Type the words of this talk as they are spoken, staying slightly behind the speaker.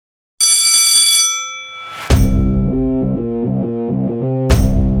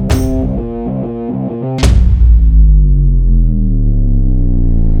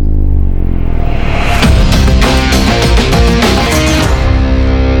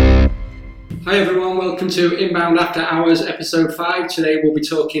Hi everyone, welcome to Inbound After Hours episode 5. Today we'll be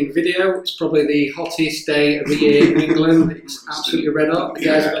talking video. It's probably the hottest day of the year in England. It's absolutely red hot. The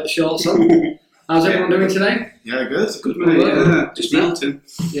guys have got the shorts on. How's everyone doing today? Yeah, good. Good, mate. Yeah, just melting.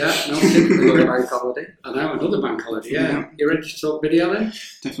 Yeah, melting. Another bank holiday. I know, another bank holiday, yeah. You ready to talk video then?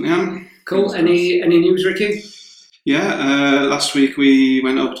 Definitely am. Cool. Any news, Ricky? Yeah, last week we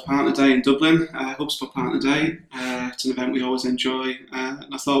went over to Partner Day in Dublin, HubSpot Partner Day. It's an event we always enjoy, and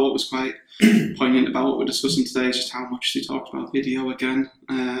I thought what was quite poignant about what we're discussing today is just how much they talked about video again,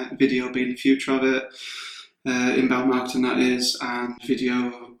 video being the future of it, inbound marketing that is, and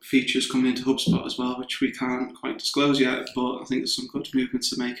video features coming into HubSpot as well, which we can't quite disclose yet, but I think there's some good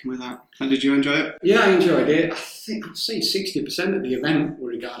movements they're making with that. And did you enjoy it? Yeah, I enjoyed it. I think I'd say 60% of the event were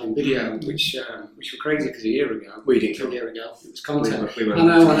regarding video, which were crazy because a year ago. We didn't A year ago. It was content. We I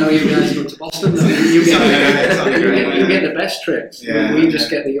know you guys go to Boston. Though. You get the best trips. Yeah, we just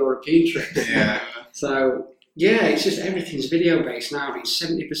get the European trips. Yeah. So, yeah, it's just everything's video based now. I mean,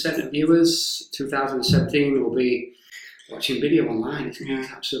 70% of viewers 2017 will be watching video online. It's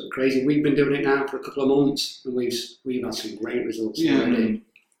absolutely crazy. We've been doing it now for a couple of months and we've had some great results already.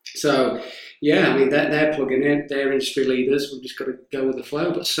 So, yeah, I mean, they're plugging in, they're industry leaders, we've just got to go with the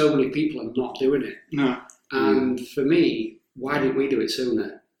flow, but so many people are not doing it. No. And for me, why didn't we do it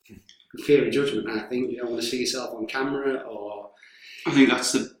sooner? Fear of judgment, I think. You don't want to see yourself on camera or... I think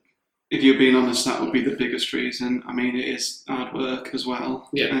that's if you're being honest, that would be the biggest reason. I mean, it is hard work as well.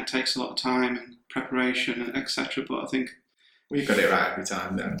 Yeah. And it takes a lot of time and preparation and etc. But I think... We've got it right every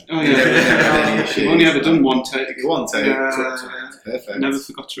time then. Oh, yeah. We've only ever done one take. One take. Perfect. Never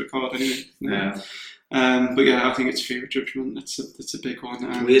forgot to record anything. Yeah. But yeah, I think it's fear of judgment. That's a big one.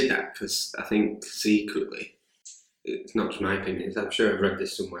 It's weird that, because I think secretly, it's not just my opinion, I'm sure I've read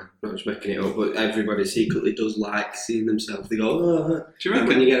this somewhere, not just making it up, but everybody secretly does like seeing themselves. They go, oh, do you reckon?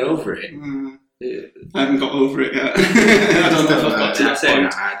 When you get over it. I haven't got over it yet. I don't know if I've got to that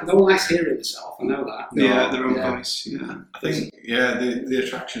point. No one likes hearing themselves, I know that. Yeah, their own voice, yeah. I think, the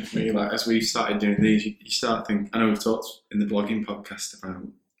attraction for me, like, as we started doing these, you start thinking, I know we've talked in the blogging podcast about,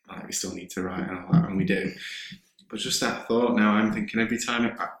 like, we still need to write and all that, and we do. But just that thought now, I'm thinking every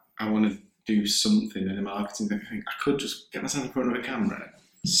time I want to do something in the marketing thing, I think I could just get myself in front of a camera,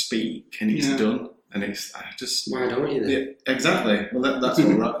 speak, and it's done. And why don't you then? Yeah, exactly. Well, that's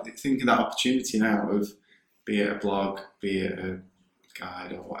all right. Thinking that opportunity now of, be it a blog, be it a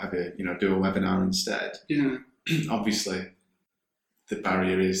guide or whatever, do a webinar instead. Yeah. Obviously, the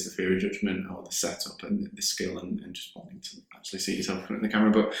barrier is the fear of judgment or the setup and the skill and just wanting to actually see yourself in front of the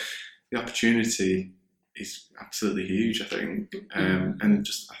camera. But the opportunity is absolutely huge, I think. And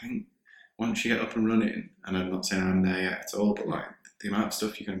just, I think, once you get up and running, and I'm not saying I'm there yet at all, but like the amount of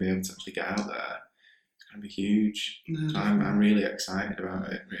stuff you're going to be able to actually get out there, going to be huge. So I'm really excited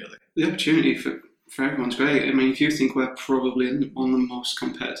about it, really. The opportunity for everyone's great. I mean, if you think we're probably one of the most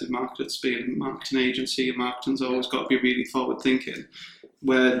competitive markets, being a marketing agency, and marketing's always got to be really forward thinking.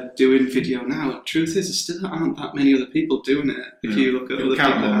 We're doing video now. The truth is, there still aren't that many other people doing it. If you look at other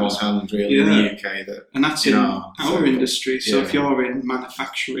people, on one hand, really, in the UK. And that's in our industry. So if you're in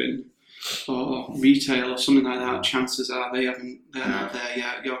manufacturing or retail or something like that, chances are they're not there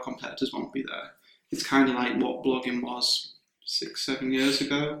yet. Your competitors won't be there. It's kind of like what blogging was 6-7 years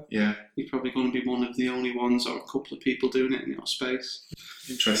ago. Yeah. You're probably going to be one of the only ones or a couple of people doing it in your space.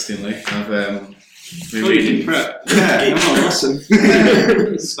 Interestingly, I've... you didn't prep? Yeah. Awesome.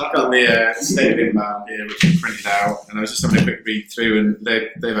 I've got the State of Inbound here, which I printed out, and I was just having a quick read through, and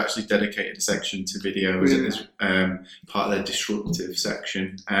they've actually dedicated a section to video as part of their disruptive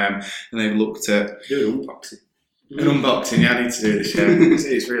section, and they've looked at... An unboxing, I need to do this,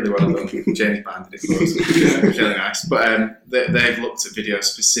 It's really well done. James Band did it for us. It's really nice. But they've looked at video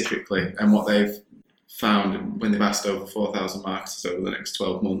specifically, and what they've found when they've asked over 4,000 marketers over the next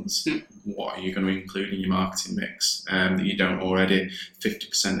 12 months, what are you going to include in your marketing mix that you don't already?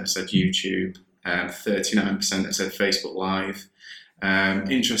 50% have said YouTube, 39% have said Facebook Live.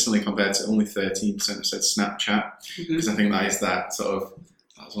 Interestingly, compared to only 13% have said Snapchat, because I think that is that sort of...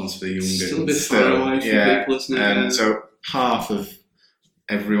 That's one's for the younger. Still a bit far away from people, isn't it? So half of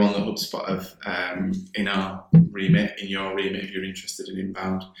everyone that HubSpot have in our remit, in your remit, if you're interested in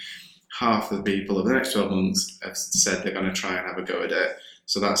inbound, half of the people over the next 12 months have said they're going to try and have a go at it.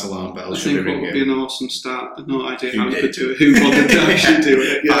 So that's alarm bells. I think what would be an awesome start. I've no idea how to do it. Who wanted to actually do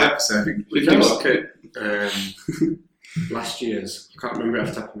it? 5%. If you look at last year's, I can't remember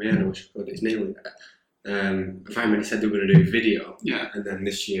off the top of my head, I wish I could, it's nearly there. I find when he said they were going to do video, and then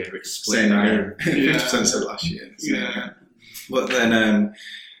this year it's split down. 50% said last year. So, But then I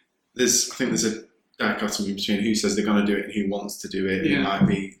think there's dichotomy between who says they're going to do it and who wants to do it. Yeah. It might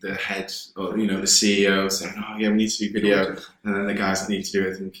be the head or the CEO saying, "Oh yeah, we need to do video," and then the guys that need to do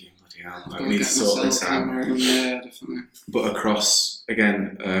it thinking, "Bloody hell, like, we need to sort this out." Yeah, definitely. But across,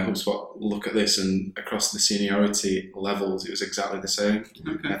 again, HubSpot look at this, and across the seniority levels, it was exactly the same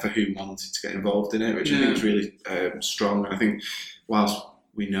Okay. for who wanted to get involved in it, which I Yeah. think is really strong. And I think whilst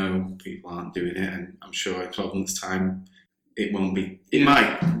we know people aren't doing it, and I'm sure in 12 months' time, it won't be. It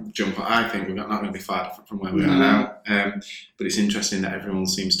might jump. I think we're not going to be far different from where we are now. But it's interesting that everyone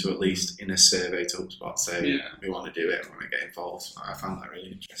seems to, at least in a survey to HubSpot, say we want to do it, we want to get involved. I found that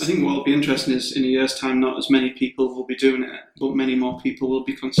really interesting. I think what will be interesting is in a year's time, not as many people will be doing it, but many more people will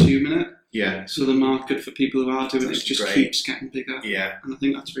be consuming it. Yeah. So the market for people who are doing it just keeps getting bigger. Yeah. And I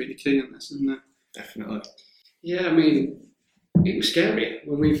think that's really key in this, isn't it? Definitely. Yeah, I mean, it was scary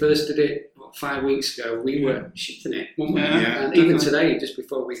when we first did it. 5 weeks ago, we were shitting it, weren't we? Yeah, and even today, just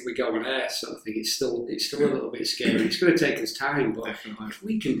before we go on air, sort of thing, it's still a little bit scary. It's going to take us time, but if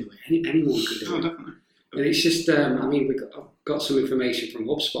we can do it, anyone can do it. Definitely. And it's just, I mean, I've got some information from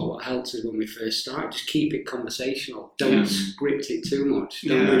HubSpot. What helped us when we first started, just keep it conversational. Don't script it too much.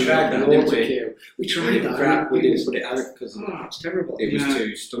 Don't we tried that, didn't we? We tried that. We didn't put it out because it's terrible. it was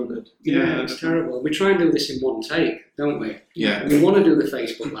too stunted. Yeah, it's terrible. We try and do this in one take, don't we? Yeah. We want to do the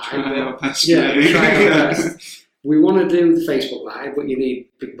Facebook Live. Try our best. Yeah, we try our best. We want to do the Facebook Live, but you need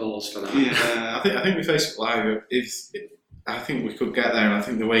big balls for that. Yeah, I think with Facebook Live, I think we could get there, and I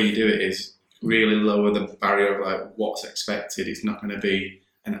think the way you do it is really lower the barrier of like what's expected. It's not going to be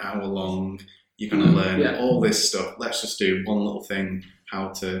an hour long. You're going to learn all this stuff. Let's just do one little thing: how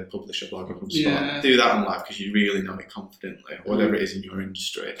to publish a blog on HubSpot. Yeah. Do that on live because you really know it confidently, or whatever it is in your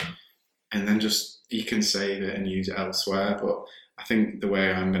industry, and then just you can save it and use it elsewhere. But I think the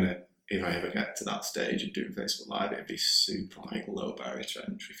way I'm going to, if I ever get to that stage of doing Facebook Live, it'd be super like low barrier to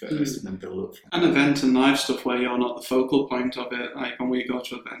entry first, and then build up. An event and live stuff where you're not the focal point of it. Like when we go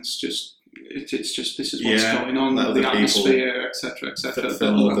to events, it's just this is what's going on, the atmosphere, etc., etc.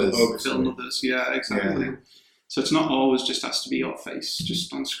 Film others. Yeah, exactly. Yeah. So it's not always just has to be your face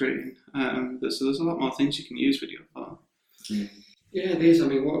just on screen. There's a lot more things you can use video for. Yeah, it is. I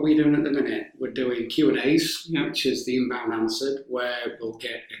mean, what are we doing at the minute? We're doing Q&As, which is the inbound answered, where we'll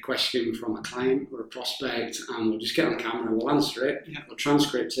get a question from a client or a prospect, and we'll just get on camera, we'll answer it, we'll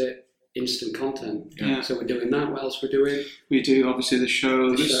transcript it, instant content. So we're doing that. What else we're doing? We do obviously the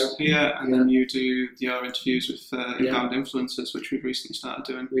show here, and then you do your interviews with inbound influencers, which we've recently started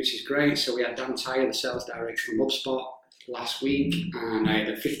doing. Which is great. So we had Dan Tyre, the sales director from HubSpot, last week, and I had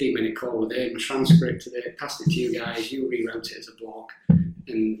a 15-minute call with him, transcripted it, passed it to you guys, you rewrote it as a blog,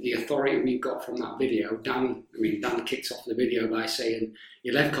 and the authority we got from that video, Dan kicks off the video by saying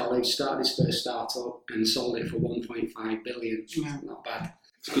he left college, started his first startup, and sold it for 1.5 billion. Not bad.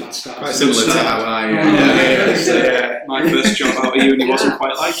 Start. Quite similar to how I. My first job out of uni wasn't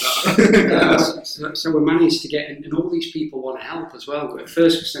quite like that. So we managed to get, and all these people want to help as well. But at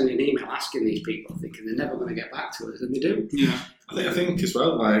first, we're sending an email asking these people, thinking they're never going to get back to us, and they do. Yeah, I think as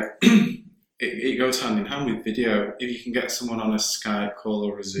well, like it goes hand in hand with video. If you can get someone on a Skype call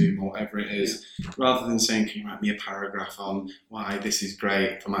or a Zoom or whatever it is, rather than saying, "Can you write me a paragraph on why this is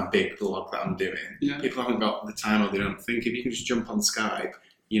great for my big blog that I'm doing?" People haven't got the time, or they don't think. If you can just jump on Skype,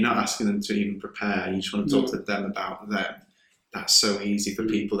 you're not asking them to even prepare. You just want to talk to them about them. That's so easy for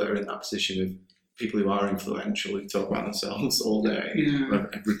people that are in that position of people who are influential, who talk about themselves all day.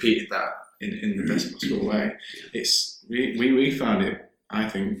 I've repeated that in the best possible way. It's we found it, I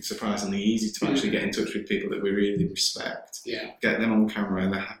think, surprisingly easy to actually get in touch with people that we really respect. Get them on camera,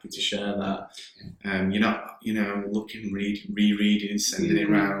 and they're happy to share that. You're not, looking, rereading, sending it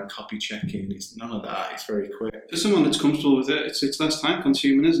around, copy checking. It's none of that. It's very quick. For someone that's comfortable with it, it's less time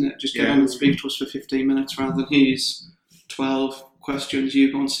consuming, isn't it? Just get on and speak to us for 15 minutes rather than here's 12 questions,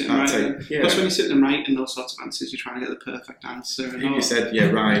 you go and sit and write them. Plus when you sit and write those sorts of answers, you're trying to get the perfect answer. And you said,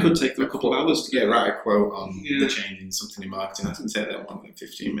 right. It could take them a couple of hours to write a quote on the change in something in marketing. That's going to take them more than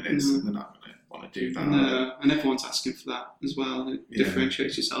 15 minutes, and they're not going to want to do that. And everyone's asking for that as well. It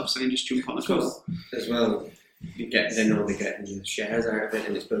differentiates yourself, saying just jump on a call. As well, they're normally getting the shares out of it,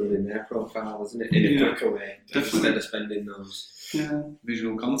 and it's building their profile, isn't it? In a quicker way, instead of spending those.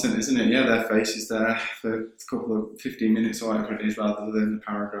 Visual content, isn't it? Their face is there for a couple of 15 minutes or whatever it is, rather than the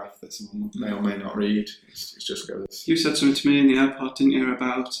paragraph that someone may or may not read. It just goes. You said something to me in the airport, didn't you,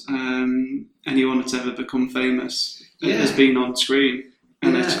 about anyone that's ever become famous has been on screen.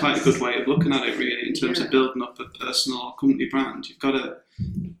 And it's quite a good way of looking at it, really, in terms of building up a personal or company brand. You've got to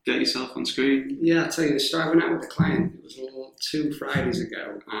get yourself on screen. Yeah, I'll tell you the story. I went out with a client, it was 2 Fridays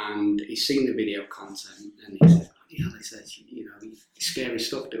ago, and he's seen the video content, and he said, he says, scary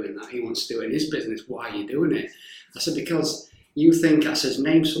stuff doing that. He wants to do it in his business. Why are you doing it? I said, because you think, I said,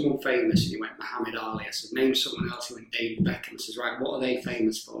 name someone famous, and he went Muhammad Ali. I said, name someone else, he went David Beckham. I said, right, what are they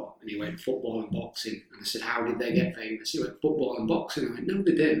famous for? And he went football and boxing. And I said, how did they get famous? He went football and boxing. I went, no,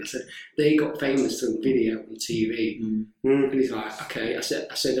 they didn't. I said, they got famous through video and TV. And he's like, okay. I said,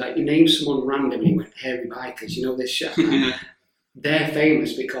 like, you name someone random, and he went Hairy Bikers. You know this shit? They're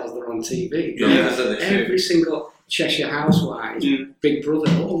famous because they're on TV. Every single Cheshire Housewives, Big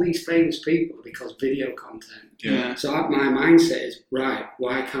Brother, all these famous people because video content. So my mindset is, right,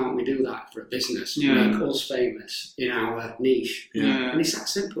 why can't we do that for a business? Make us famous in our niche. And it's that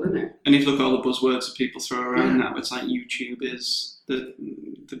simple, isn't it? And if you look at all the buzzwords that people throw around now, it's like YouTube is the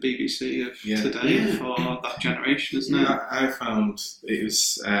BBC of today for that generation, isn't it? I found it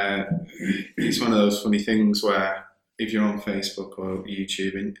was it's one of those funny things where if you're on Facebook or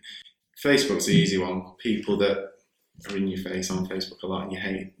YouTube, and Facebook's the easy one, people that are in your face on Facebook a lot and you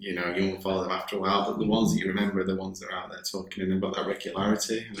hate, you won't follow them after a while, but the ones that you remember are the ones that are out there talking and about that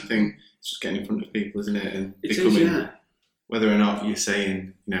regularity. And I think it's just getting in front of people, isn't it? And becoming, whether or not you're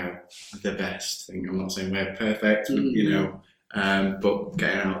saying, the best thing. I'm not saying we're perfect, but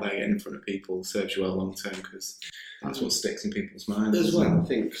getting out there, getting in front of people serves you well long term, because that's what sticks in people's minds. As well, I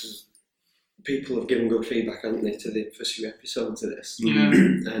think, because people have given good feedback, haven't they, to the first few episodes of this.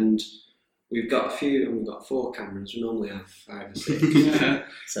 And we've got 4 cameras. We normally have 5 or 6.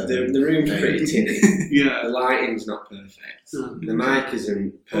 So the room's pretty tinny. The lighting's not perfect. The mic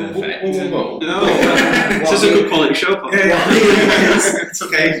isn't perfect. This is a good quality show. It's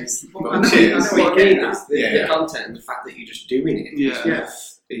okay. I know what you mean. The content and the fact that you're just doing it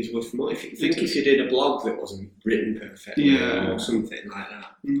is worth more. If you did a blog that wasn't written perfectly or something like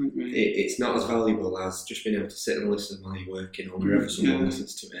that, it's not as valuable as just being able to sit and listen while you're working or wherever someone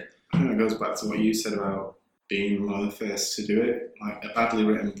listens to it. I think it goes back to what you said about being one of the first to do it. Like, a badly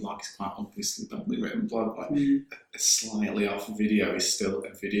written blog is quite obviously a badly written blog. Like, a slightly off video is still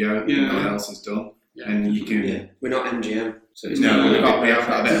a video that no one else has done. And you can... We're not MGM. So it's we have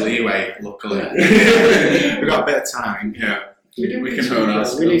got a bit of leeway, luckily. We've got a bit of time, We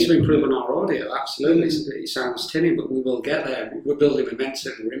need to improve on our audio, absolutely. It sounds tinny, but we will get there. We're building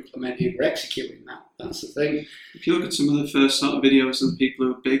momentum, we're implementing, we're executing that. That's the thing. If you look at some of the first sort of videos of the people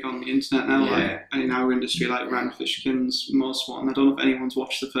who are big on the internet now, like in our industry, like Rand Fishkin's Most One, I don't know if anyone's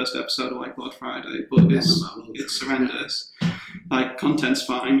watched the first episode of Whiteboard Friday, but it's horrendous. Like, content's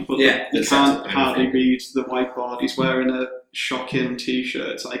fine, but you can't hardly read the whiteboard. He's wearing a shocking t-shirt.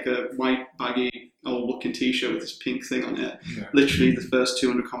 It's like a white baggy old looking t-shirt with this pink thing on it. Literally the first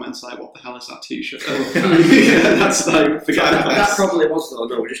 200 comments like, what the hell is that t-shirt? That's like, forget that probably was though.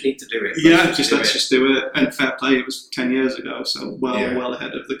 No, we just need to do it. Let's just do it. And fair play, it was 10 years ago, so well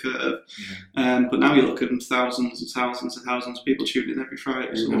ahead of the curve. But now you look at them, thousands and thousands and thousands of people tuning in every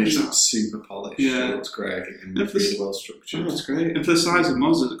Friday. So and it's super polished. It's great and really well structured. It's great. And for the size of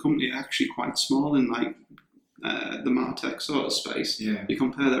Moz as a company, they're actually quite small in like the MarTech sort of space. You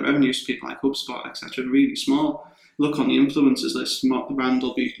compare their revenues to people like HubSpot, etc., really small. Look on the influencers list, Rand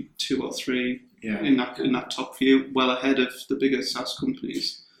will be 2 or 3 in that top few, well ahead of the bigger SaaS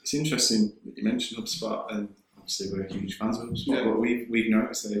companies. It's interesting that you mentioned HubSpot, and obviously we're huge fans of HubSpot, but we've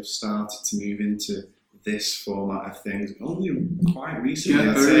noticed they've started to move into this format of things only quite recently.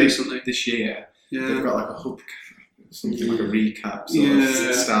 Very recently. This year. They've got like a hub, something like a recap sort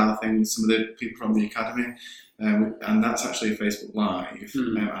of style thing with some of the people from the academy. And that's actually Facebook Live,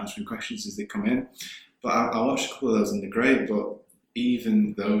 answering questions as they come in. But I watched a couple of those and they're great, but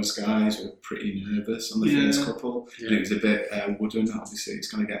even those guys were pretty nervous on the first couple. And it was a bit wooden. Obviously,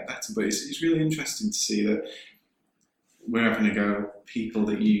 it's going to get better, but it's really interesting to see that we're having to go people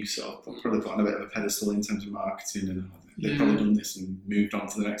that you sort of probably put on a bit of a pedestal in terms of marketing, and they've probably done this and moved on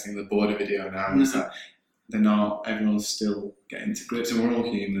to the next thing. They're bored of video now. It's that they're not, everyone's still getting to grips, and we're all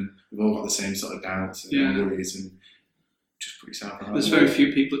human. We've all got the same sort of doubts and worries, and just put yourself out. There's very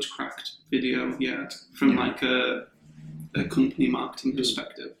few people that's cracked video yet from like a company marketing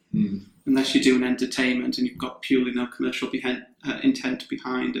perspective. Unless you're doing entertainment and you've got purely no commercial intent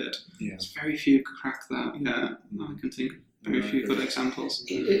behind it. There's very few who crack that. I can think of very few good examples.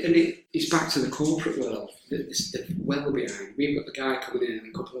 It's back to the corporate world. It's well behind. We've got a guy coming in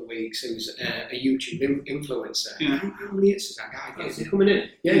a couple of weeks who's a YouTube influencer. How many hits has that guy got? Is he coming in?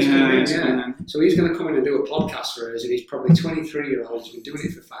 He's coming in. So he's going to come in and do a podcast for us, and he's probably 23-year-old. He's been doing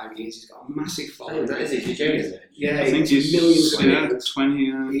it for 5 years. He's got a massive following. That is he, Jay, is it? Yeah, I think he's millions.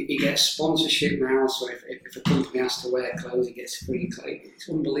 20. He gets sponsorship now, so if a company has to wear clothes, he gets free clothes. It's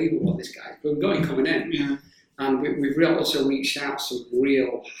unbelievable what this guy's doing. We've got him coming in. And we've also reached out to some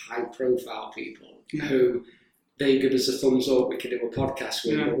real high-profile people who they give us a thumbs up, we can do a podcast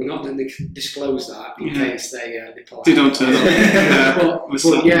with, but we're not going to disclose that in case they pull out. They don't turn up.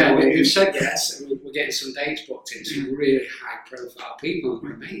 But yeah, we've said yes, and we're getting some dates booked in, some really high-profile people, and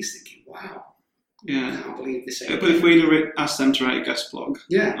we're amazed, thinking, wow. Yeah. I can't believe this. But if we'd have asked them to write a guest blog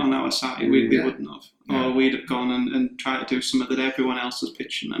on our site, they wouldn't have. Yeah. Or we'd have gone and tried to do something that everyone else was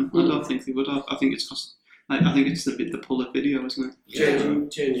pitching them. I don't think they would have. I think it's the pull of video, isn't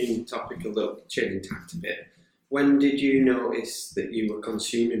it? Changing topic a little, changing tact a bit. When did you notice that you were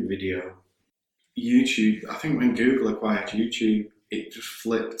consuming video? YouTube. I think when Google acquired YouTube, it just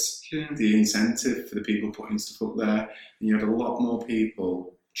flipped the incentive for the people putting stuff up there. And you had a lot more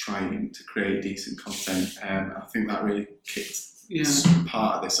people trying to create decent content. I think that really kicked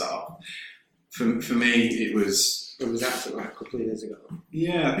part of this off. For me, it was... When was that? Like a couple of years ago?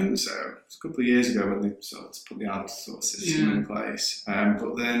 Yeah, I think so. It was a couple of years ago when they sort of put the ad sort of system in place.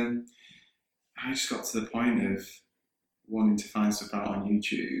 But then I just got to the point of wanting to find stuff out on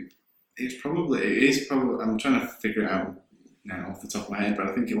YouTube. It is probably, I'm trying to figure it out now off the top of my head, but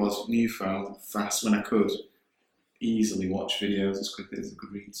I think it was newfound fast when I could easily watch videos as quickly as I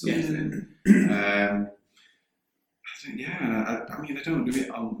could read something. I mean, I don't do it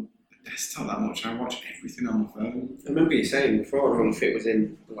on the desktop that much. I watch everything on my phone. I remember you saying before, I don't know if it was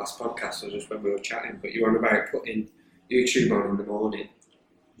in the last podcast or just when we were chatting, but you were on about putting YouTube on in the morning.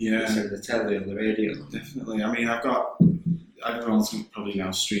 Yeah. Instead of the telly or the radio. Definitely. I mean, everyone's probably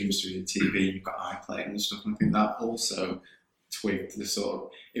now streams through the TV, you've got iPlayer and stuff, and I think that also twigged the sort of,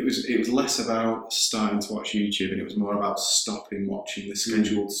 it was less about starting to watch YouTube and it was more about stopping watching the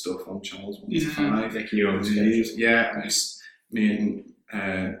scheduled stuff on channels 1 to 5. Making your own schedule. Yeah, me and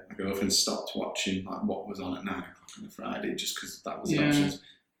my girlfriend stopped watching like what was on at 9 o'clock on a Friday just because that was the options.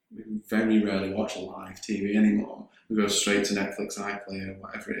 We very rarely watch live TV anymore. We go straight to Netflix, iPlayer,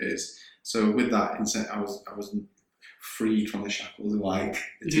 whatever it is. So with that, I was freed from the shackles of like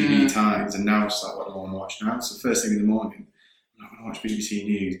the TV times, and now it's like, what do I want to watch now? So first thing in the morning, I'm going to watch BBC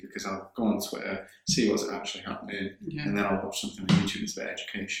News because I'll go on Twitter, see what's actually happening, and then I'll watch something on YouTube that's very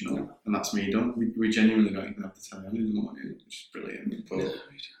educational, and that's me done. We genuinely don't even have to telly on in the morning, which is brilliant, but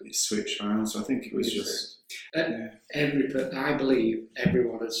it's switched around, so I think it was just... I believe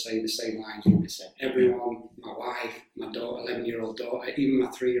everyone would say the same lines you said. Everyone, my wife, my daughter, 11-year-old daughter, even my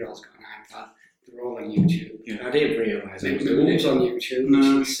 3-year-old's got an iPad. They're all on YouTube. I didn't realise that. My mum's on YouTube.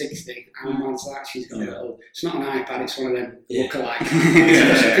 No. She's 60. How man's that? She's got a little... It's not an iPad, it's one of them lookalike.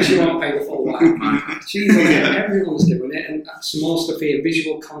 Because you won't pay the full whack. She's on it. Everyone's doing it. And some more stuff here.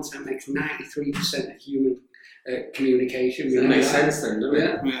 Visual content makes 93% of human communication. That makes sense then, doesn't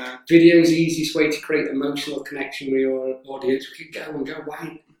it? Yeah. Video is the easiest way to create emotional connection with your audience. We could go and go,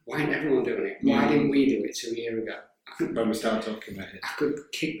 why isn't everyone doing it? Why didn't we do it 2 years ago? When we started talking about it. I could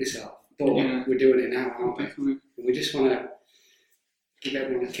kick this off. But we're doing it now, aren't we? And we just want to give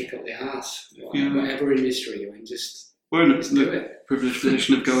everyone a kick up the arse. Whatever industry you're in, we're in the privileged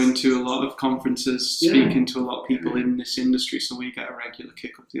position of going to a lot of conferences, speaking to a lot of people in this industry, so we get a regular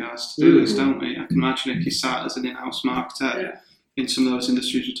kick up the arse to do this, don't we? I can imagine if you sat as an in-house marketer in some of those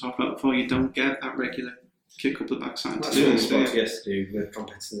industries we talked about before, you don't get that regular kick up the backside to do this. That's what I guess to do with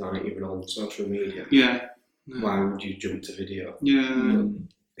competitors aren't even on social media. Why would you jump to video?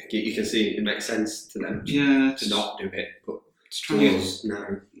 You can see it makes sense to them to not do it, but I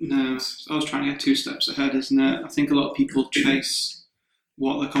was trying to get 2 steps ahead, isn't it? I think a lot of people chase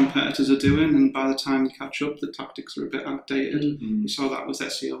what the competitors are doing, and by the time you catch up, the tactics are a bit outdated. You saw that with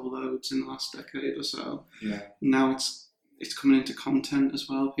SEO loads in the last decade or so. Now it's coming into content as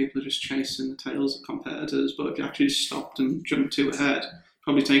well. People are just chasing the tails of competitors, but if you actually stopped and jumped 2 ahead,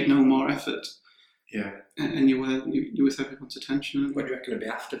 probably take no more effort. And you're with everyone's attention. What do you reckon it'll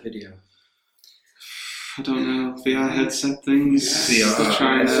be after video? I don't know. VR headset things. VR.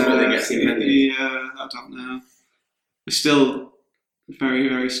 I don't know. We're still very,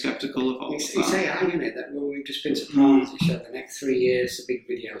 very sceptical of all it's that. It's AI, isn't it? That we've just been surprised. You said the next 3 years, a big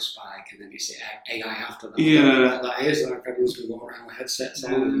video spike, and then you see AI after that. I don't know what that is. Like everyone's going to walk around with headsets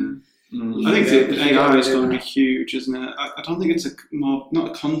on. I think the AI is going to be huge, isn't it? I don't think it's not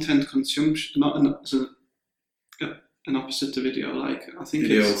a content consumption, not an opposite to video. Like I think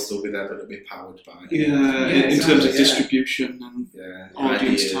video will still be there, but it'll be powered by in terms of distribution and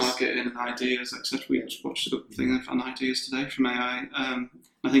audience targeting and ideas, etc. We just watched a good thing on ideas today from AI.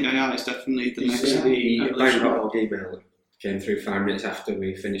 I think AI is definitely the next. The Bangkok email that came through 5 minutes after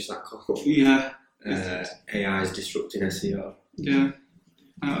we finished that call. AI is disrupting SEO.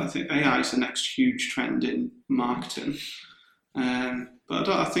 I think AI is the next huge trend in marketing, but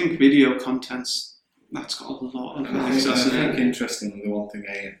I think video content's that's got a lot of And I access in think it. interestingly, the one thing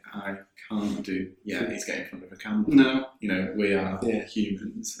AI can't do yet is get in front of a camera. No. You know, we are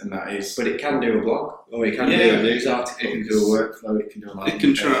humans, and that is. But it can do a blog, or it can do a news article. It can do a workflow. It can do a landing It can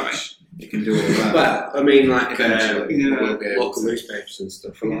page, try. It can do all that. Well, I mean, like Eventually, we'll be able local to. newspapers and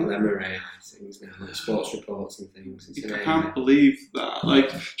stuff, a lot of them are AI things now, like sports reports and things. It's an I AI. can't believe that.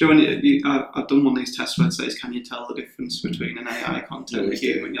 Like, do you know, when I've done one of these tests where it says, can you tell the difference between an AI content and a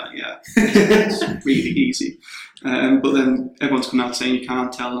human? You're like, yeah, it's really easy. But then everyone's come out saying you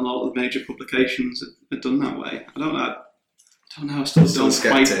can't tell, and all the major publications are done that way. I don't know. I still don't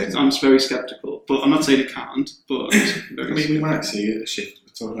quite. I'm very sceptical, but I'm not saying it can't. But I mean, we might see a shift.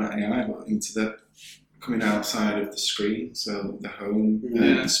 We're talking about AI, but into the coming outside of the screen, so the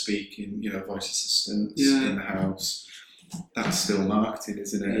home, speaking, you know, voice assistants in the house. That's still marketing,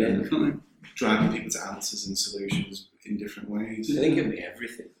 isn't it? Yeah, definitely. Driving people to answers and solutions in different ways. I think it'll be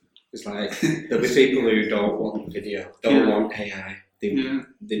everything. It's like there'll be people who don't want video, don't want AI.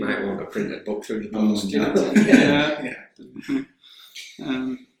 They might want a printed book through the post.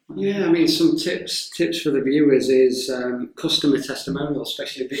 Yeah, I mean, some tips for the viewers is customer testimonial,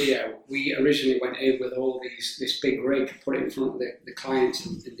 especially video. We originally went in with all this big rig, put it in front of the clients,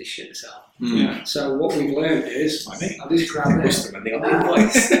 and they shit themselves. Yeah. So what we've learned is, I'll just grab this.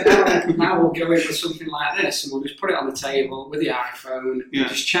 Now we'll go in with something like this, and we'll just put it on the table with the iPhone,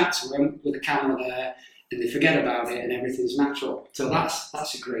 just chat to them with the camera there, and they forget about it, and everything's natural. So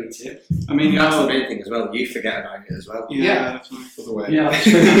that's a great tip. I mean, that's the main thing as well. You forget about it as well. Yeah, definitely. For the way. Yeah,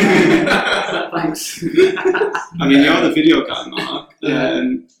 thanks. I mean, you're the video guy, Mark.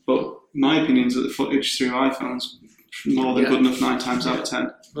 But my opinion is that the footage through iPhones more than good enough 9 times out of 10.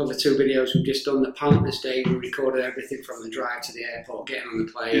 Well, the 2 videos we've just done, the Partners Day, we recorded everything from the drive to the airport, getting on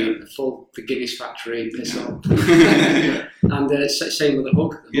the plane, the Guinness factory, piss up. And same with the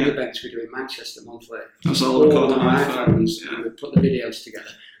Hug events we do in Manchester monthly. That's all recorded on on iPhones. And we put the videos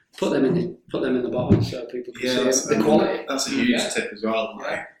together, put them in the bottom so people can see the quality. That's a huge tip as well.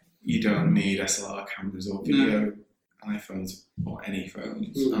 Like, you don't need SLR cameras or video. iPhones or any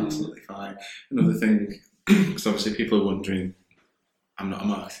phones, absolutely fine. Another thing, because obviously people are wondering, I'm not a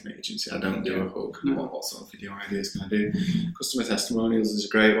marketing agency, I don't do a hook. What sort of video ideas can I do? Customer testimonials is a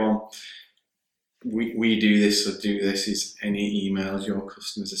great one. We do this or do this is any emails your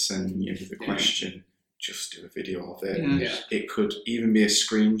customers are sending you with a question, just do a video of it. It could even be a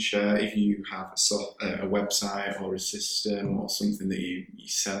screen share if you have a website or a system or something that you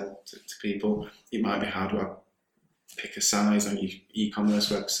sell to people. It might be how do I pick a size on your e-commerce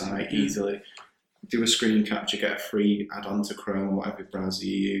website easily. Do a screen capture, get a free add-on to Chrome or whatever browser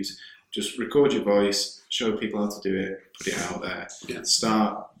you use. Just record your voice, show people how to do it, put it out there.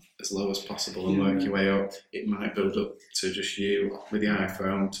 Start as low as possible and work your way up. It might build up to just you with the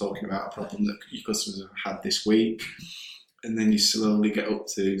iPhone talking about a problem that your customers have had this week. And then you slowly get up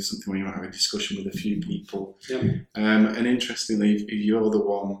to something where you might have a discussion with a few people. And interestingly, if you're the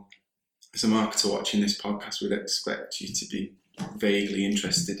one, as a marketer watching this podcast, we'd expect you to be vaguely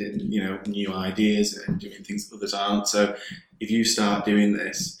interested in, new ideas and doing things that others aren't. So if you start doing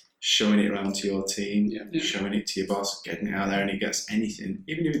this, showing it around to your team, showing it to your boss, getting it out there, and he gets anything,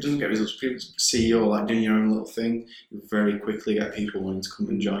 even if it doesn't get results, people see you're like doing your own little thing, you very quickly get people wanting to come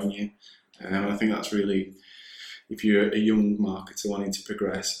and join you. I think that's really, if you're a young marketer wanting to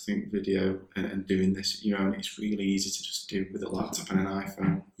progress, I think video and doing this, it's really easy to just do with a laptop and an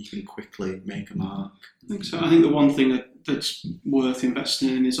iPhone. You can quickly make a mark. I think so. I think the one thing that's worth investing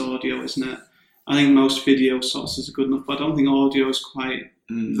in is audio, isn't it? I think most video sources are good enough, but I don't think audio is quite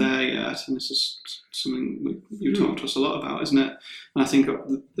there yet. And this is something you talk to us a lot about, isn't it? And I think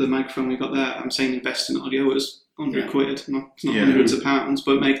the microphone we got there, I'm saying invest in audio is £100, not hundreds of pounds,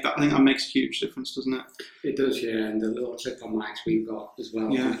 but I think that makes a huge difference, doesn't it? It does, and the little clip-on mics we've got as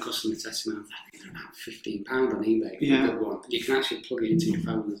well for the customer testimony, I think they're about £15 on eBay for a good one. You can actually plug it into your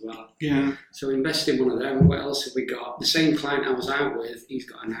phone as well. So invest in one of them. What else have we got? The same client I was out with, he's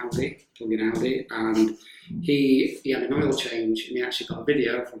got an Audi, plug-in Audi, and he had an oil change, and he actually got a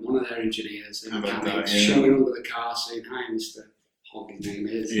video from one of their engineers and showing under the car saying, "Hi, Mr. Hogg, his name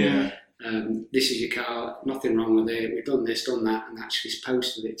is. This is your car, nothing wrong with it, we've done this, done that," and actually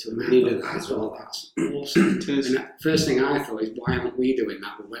posted it to an app as well. That's awesome. And the first thing I thought is, why aren't we doing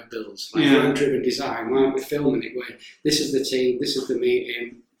that with web builds? Like road-driven design, why aren't we filming it with, this is the team, this is the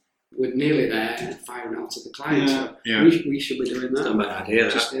meeting, we're nearly there, and firing out to the client. So we should be doing that. It's not a bad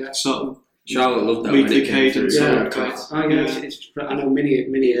idea. Sort of Charlotte loved that. weekly cadence. I know many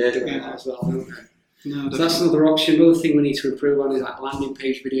are doing that as well, don't they? So that's another option. Another thing we need to improve on is like landing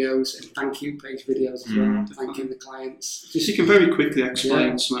page videos and thank you page videos as well, thanking the clients. Just you can very quickly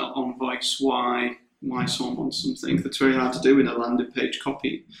explain something on voice why why someone wants something. That's very hard to do in a landing page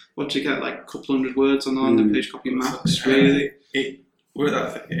copy. What do you get, like a couple hundred words on the landing page copy max, really? I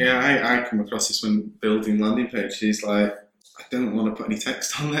come across this when building landing pages. Like, I don't want to put any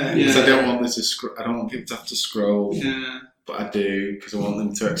text on there because I don't want them to I don't want people to have to scroll. Yeah. But I do because I want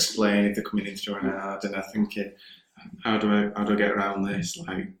them to explain if they're coming in through an ad, and I'm thinking, how do I get around this?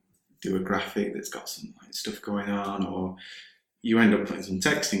 Like, do a graphic that's got some like stuff going on, or you end up putting some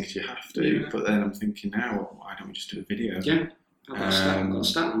text in because you have to. Yeah. But then I'm thinking now, why don't we just do a video? Yeah. I've got a stat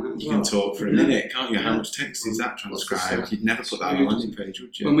on that as you can talk for a minute, can't you? How much text is that transcribed? You'd never put that on a landing page,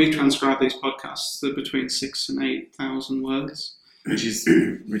 would you? When we transcribe these podcasts, they're between 6,000 and 8,000 words. Which is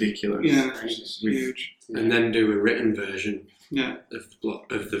ridiculous. Yeah, it's huge. And then do a written version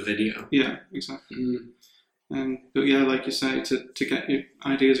of the video. Yeah, exactly. But yeah, like you say, to get your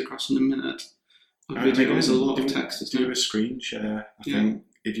ideas across in a minute, a video is a lot of text, isn't it? Do a screen share. I think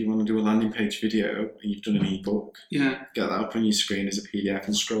if you want to do a landing page video and you've done an ebook, get that up on your screen as a PDF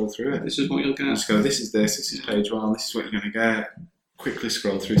and scroll through it. This is what you'll get. Just go, this is page 1, this is what you're going to get. Quickly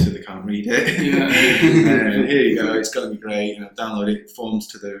scroll through so they can't read it. And here you go, it's going to be great. Download it, forms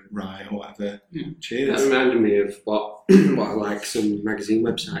to the right or whatever. Yeah. Cheers. That reminded me of what I like some magazine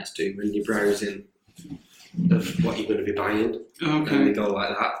websites do when you're browsing of what you're going to be buying. Okay. And they go like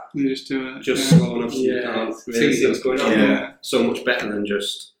that. You just do it. Just slow enough so you can't really see what's going on. Yeah. So much better than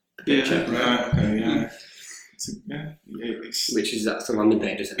just a picture. Right, okay, yeah. That's the landing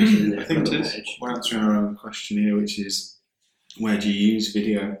page essentially, isn't it? I think we're answering our own question here, which is, where do you use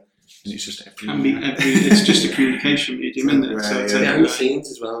video? And it's just it's just a communication medium, isn't it? So behind the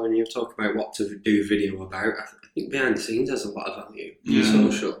scenes as well, when you talk about what to do video about, I think behind the scenes has a lot of value.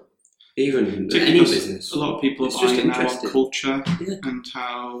 Social. Even any business. A lot of people are buying now on culture and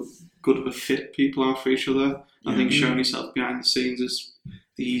how good of a fit people are for each other. I think showing yourself behind the scenes is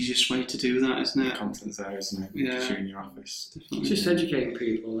the easiest way to do that, isn't it? Content's there, isn't it? Yeah. Showing your office. Definitely. Just educating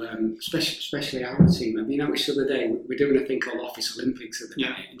people, especially our team. I mean, I noticed the other day, we're doing a thing called Office Olympics at the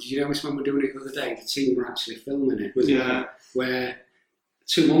minute. Did you notice when we're doing it the other day, the team were actually filming it? Where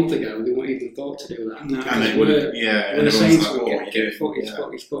 2 months ago, they wouldn't even thought to do that. No. We're saying to get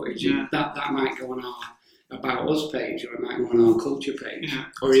footage. Yeah. That might go on our About Us page, or it might go on our culture page. Yeah.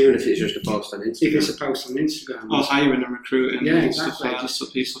 Or even if it's just a post on Instagram. If it's a post on Instagram. Or hiring and recruiting. Yeah, and exactly. Stuff like that, so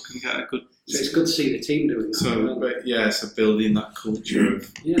people can get a good... So it's good to see the team doing that. So building that culture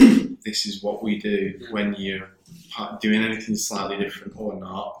of this is what we do when you're doing anything slightly different or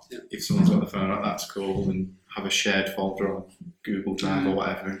not. Yeah. If someone's got the phone up, that's cool, and have a shared folder on Google Drive or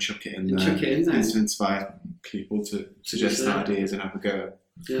whatever and chuck it in there. Incentivize people to suggest ideas and have a go.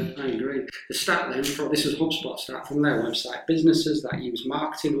 Yeah, I agree. The stat then, this was HubSpot stat from their website, businesses that use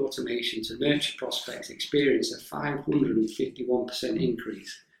marketing automation to nurture prospects experience a 551%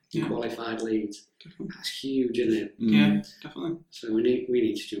 increase in qualified leads. Definitely. That's huge, isn't it? Yeah, definitely. So we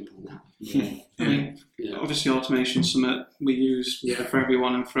need to jump on that. I mean, obviously automation is something we use for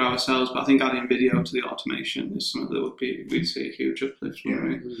everyone and for ourselves, but I think adding video to the automation is something that we'd see a huge uplift,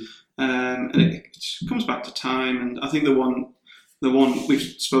 wouldn't we? And it comes back to time, and I think the one we've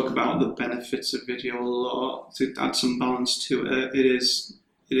spoke about the benefits of video a lot. To add some balance to it, it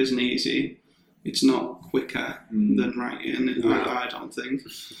isn't easy. It's not quicker than writing. I don't think.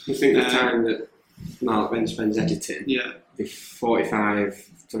 I think the time that Mark then spends editing, the 45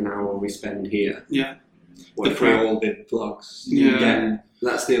 to an hour we spend here. Yeah. For all the blogs. Yeah.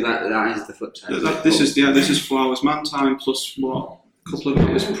 That is the flip side. This is 4 hours man time plus what? Couple of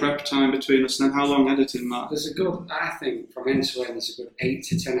hours prep time between us, and then how long editing that? I think from end to end, there's a good 8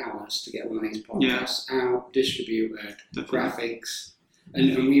 to 10 hours to get one of these podcasts out, distributed, graphics,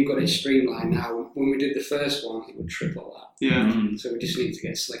 and we've got it streamlined now. When we did the first one, it would triple that. Yeah. So we just need to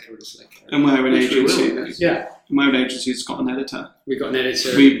get slicker and slicker. And we're an agency that's got an editor. We've got an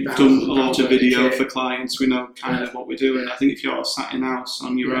editor. We've done a lot of video for clients. We know kind of what we're doing. I think if you're sat in house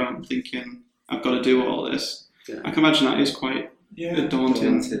on your own thinking, I've got to do all this, I can imagine that is quite a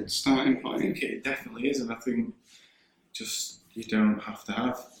daunting starting point. I think it definitely is, and I think just you don't have to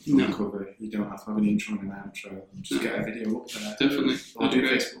have a cover, you don't have to have an intro and an outro. Just get a video up there. Definitely. Or do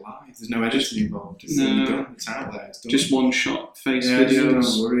Facebook Live. There's no editing involved. It's out there. It's done. Just one shot face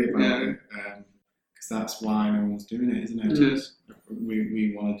videos. Don't worry about it. Because that's why no one's doing it, isn't it? It is.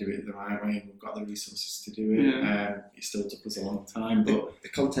 We want to do it the right way, and we've got the resources to do it. It still took us a long time, but the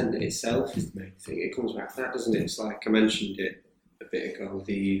content itself is the main thing. It comes back to that, doesn't it? It's like I mentioned it a bit ago.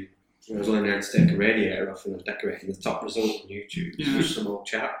 I was learning how to take a radiator off and I was decorating the top result on YouTube. It was some old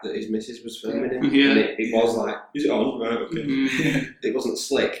chap that his missus was filming him. Yeah. And it was like, is it on? Right, okay. It wasn't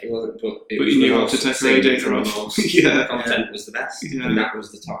slick, it wasn't, but you knew how to take a radiator off. The content was the best. And that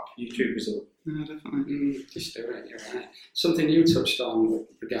was the top YouTube result. Yeah, definitely. Just do it, you're right. Something you touched on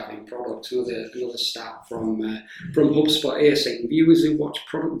regarding products, another stat from HubSpot here saying viewers who watch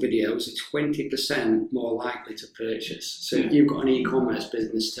product videos are 20% more likely to purchase. So if you've got an e-commerce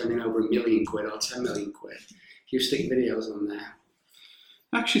business turning over £1 million or 10 million quid, if you stick videos on there.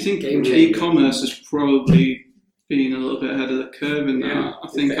 I actually think e-commerce has probably been a little bit ahead of the curve in that. I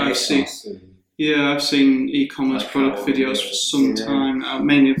think I've seen e-commerce product videos for some time now,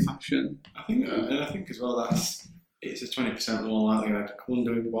 mainly in fashion. I think as well it's a 20% more likely. I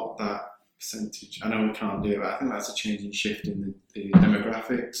wonder what that percentage. I know we can't do it, but I think that's a changing shift in the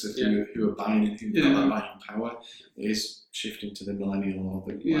demographics of who are buying and who've got that buying power. It is shifting to the millennial or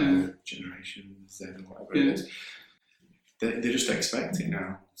the whatever generation, Z or whatever it is. They just expect it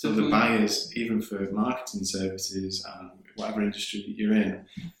now. So the buyers, even for marketing services and whatever industry you're in,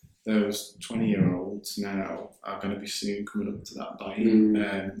 those 20-year-olds now are going to be soon coming up to that buying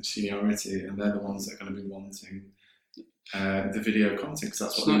seniority, and they're the ones that are going to be wanting the video content, because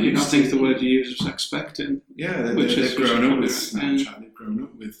that's what they're used to. I think the word you use is expecting. Yeah, they've grown up with Snapchat, they've grown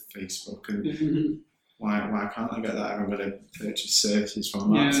up with Facebook, and why can't I get that? Everybody purchase services from a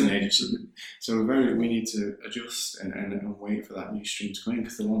marketing agency. So we need to adjust and wait for that new stream to come in,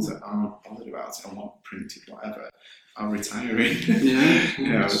 because the ones that aren't bothered about it and want printed whatever are retiring.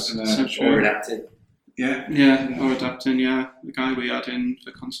 Or adapting. Or adapting. The guy we had in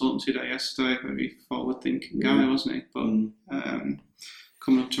for consultancy day yesterday, very forward-thinking guy, wasn't he? But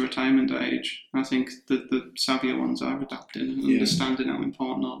coming up to retirement age, I think the savvier ones are adapting and understanding how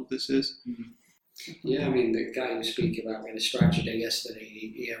important all of this is. Yeah, I mean, the guy who speaking about in a strategy day yesterday,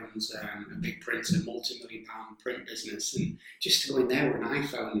 he owns a big printer, multi-million-pound print business, and just to go in there with an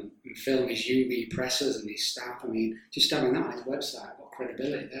iPhone and film his UV presses and his staff, I mean, just having that on his website, what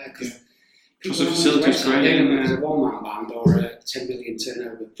credibility there, because the facility's great. If it's a one-man band or a 10 million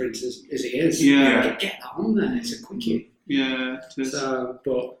turnover print as he is, you get that on there, it's a quickie. Yeah, it is. So,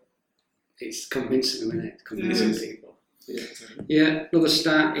 but it's convincing them, isn't it? Convincing people. Another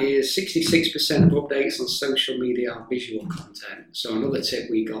stat is 66% of updates on social media are visual content. So another tip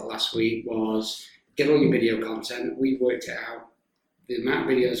we got last week was get all your video content. We worked it out. The amount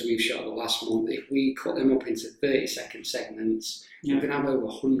of videos we've shot the last month, if we cut them up into 30-second segments, we can have over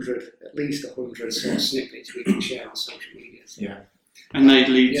 100, at least 100 sort of snippets we can share on social media. So and they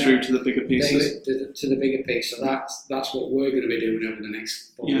lead through to the bigger pieces. To the bigger piece. So that's what we're going to be doing over the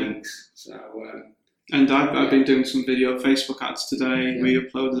next 4 weeks. So. And I've been doing some video Facebook ads today. We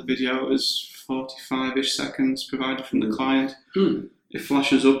uploaded the video. It was 45-ish seconds provided from the client. It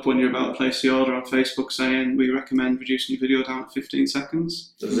flashes up when you're about to place the order on Facebook saying we recommend reducing your video down to 15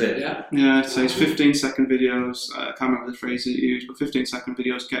 seconds. Does it? Yeah, it says 15-second videos. I can't remember the phrase that you used, but 15-second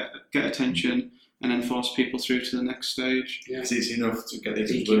videos get attention and then force people through to the next stage. It's enough to get the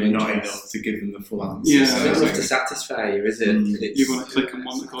people, but not enough to give them the full answer. It's not enough to satisfy you, is it? You want to click and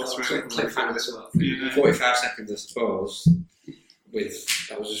want to go through. Click 45 seconds, I suppose. I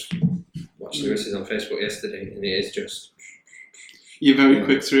was just watching Lewis's on Facebook yesterday, and it is just. You're very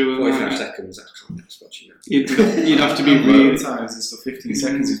quick through. 45 seconds, I can't be watching that. You'd have to be really. Times and stuff. 15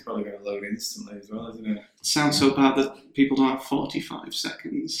 seconds is probably going to load instantly as well, isn't it? It sounds so bad that people don't have 45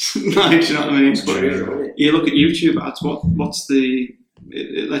 seconds. Like, do you know what I mean? But you look at YouTube ads. What's the?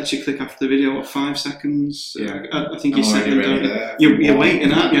 It lets you click after the video. What, 5 seconds? I think you set them down. You're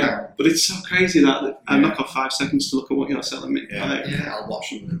waiting, aren't you? But it's so crazy that I've not got 5 seconds to look at what you're selling me. I'll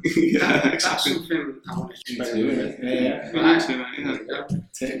watch them. Exactly. That's something I want to experiment with.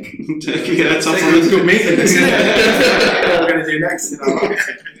 Top one. Good meeting. What we're going to do next.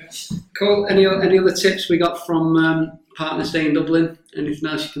 Cool. Any other tips we got from Partners Day in Dublin? Anything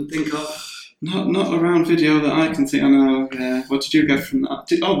else you can think of? Not around video that I can think. I know. What did you get from that?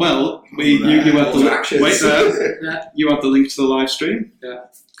 You had the you had the link to the live stream. Yeah.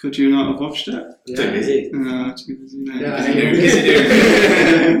 Could you not have watched it? Too busy. Too busy.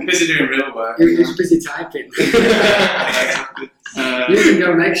 Busy doing real work. He was busy typing. You can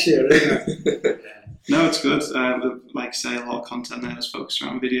go next year, isn't it? No, it's good. Like I say, a lot of content there was focused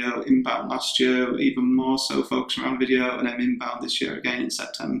around video. Inbound last year, even more so focused around video, and then inbound this year again in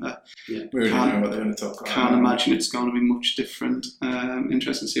September. We really don't know what they're going to talk about. Can't imagine it's going to be much different.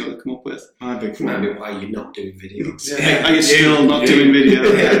 Interesting to see what they come up with. Maybe why you're not doing videos. Are you still not doing video?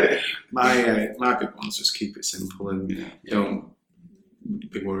 My big one's just keep it simple and don't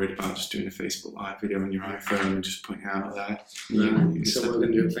be worried about just doing a Facebook Live video on your iPhone and just putting it out there. So we're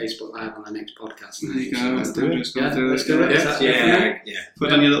going to do a Facebook Live on the next podcast. There you go. Let's do it. Let's do it.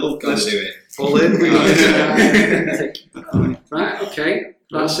 Put on your little Gotta do it. All in. Right, okay.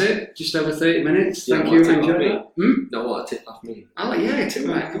 That's it. Just over 30 minutes. Yeah, Thank you. what a tip Enjoyed off it. me. No, what a tip off me. Oh, yeah, tip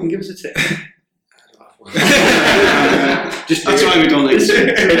right. Come and give us a tip. That's why we don't like just do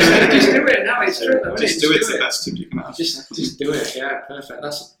it. No, it's true. Though, Just do it. It's the best tip you can have. Just do it. Yeah, perfect.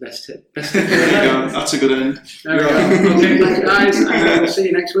 That's the best tip. There you go. That's a good end. There we go. Okay, thank you guys. We'll see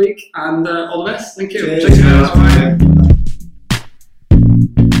you next week. And all the best. Thank you. Cheers. Check it out. Bye.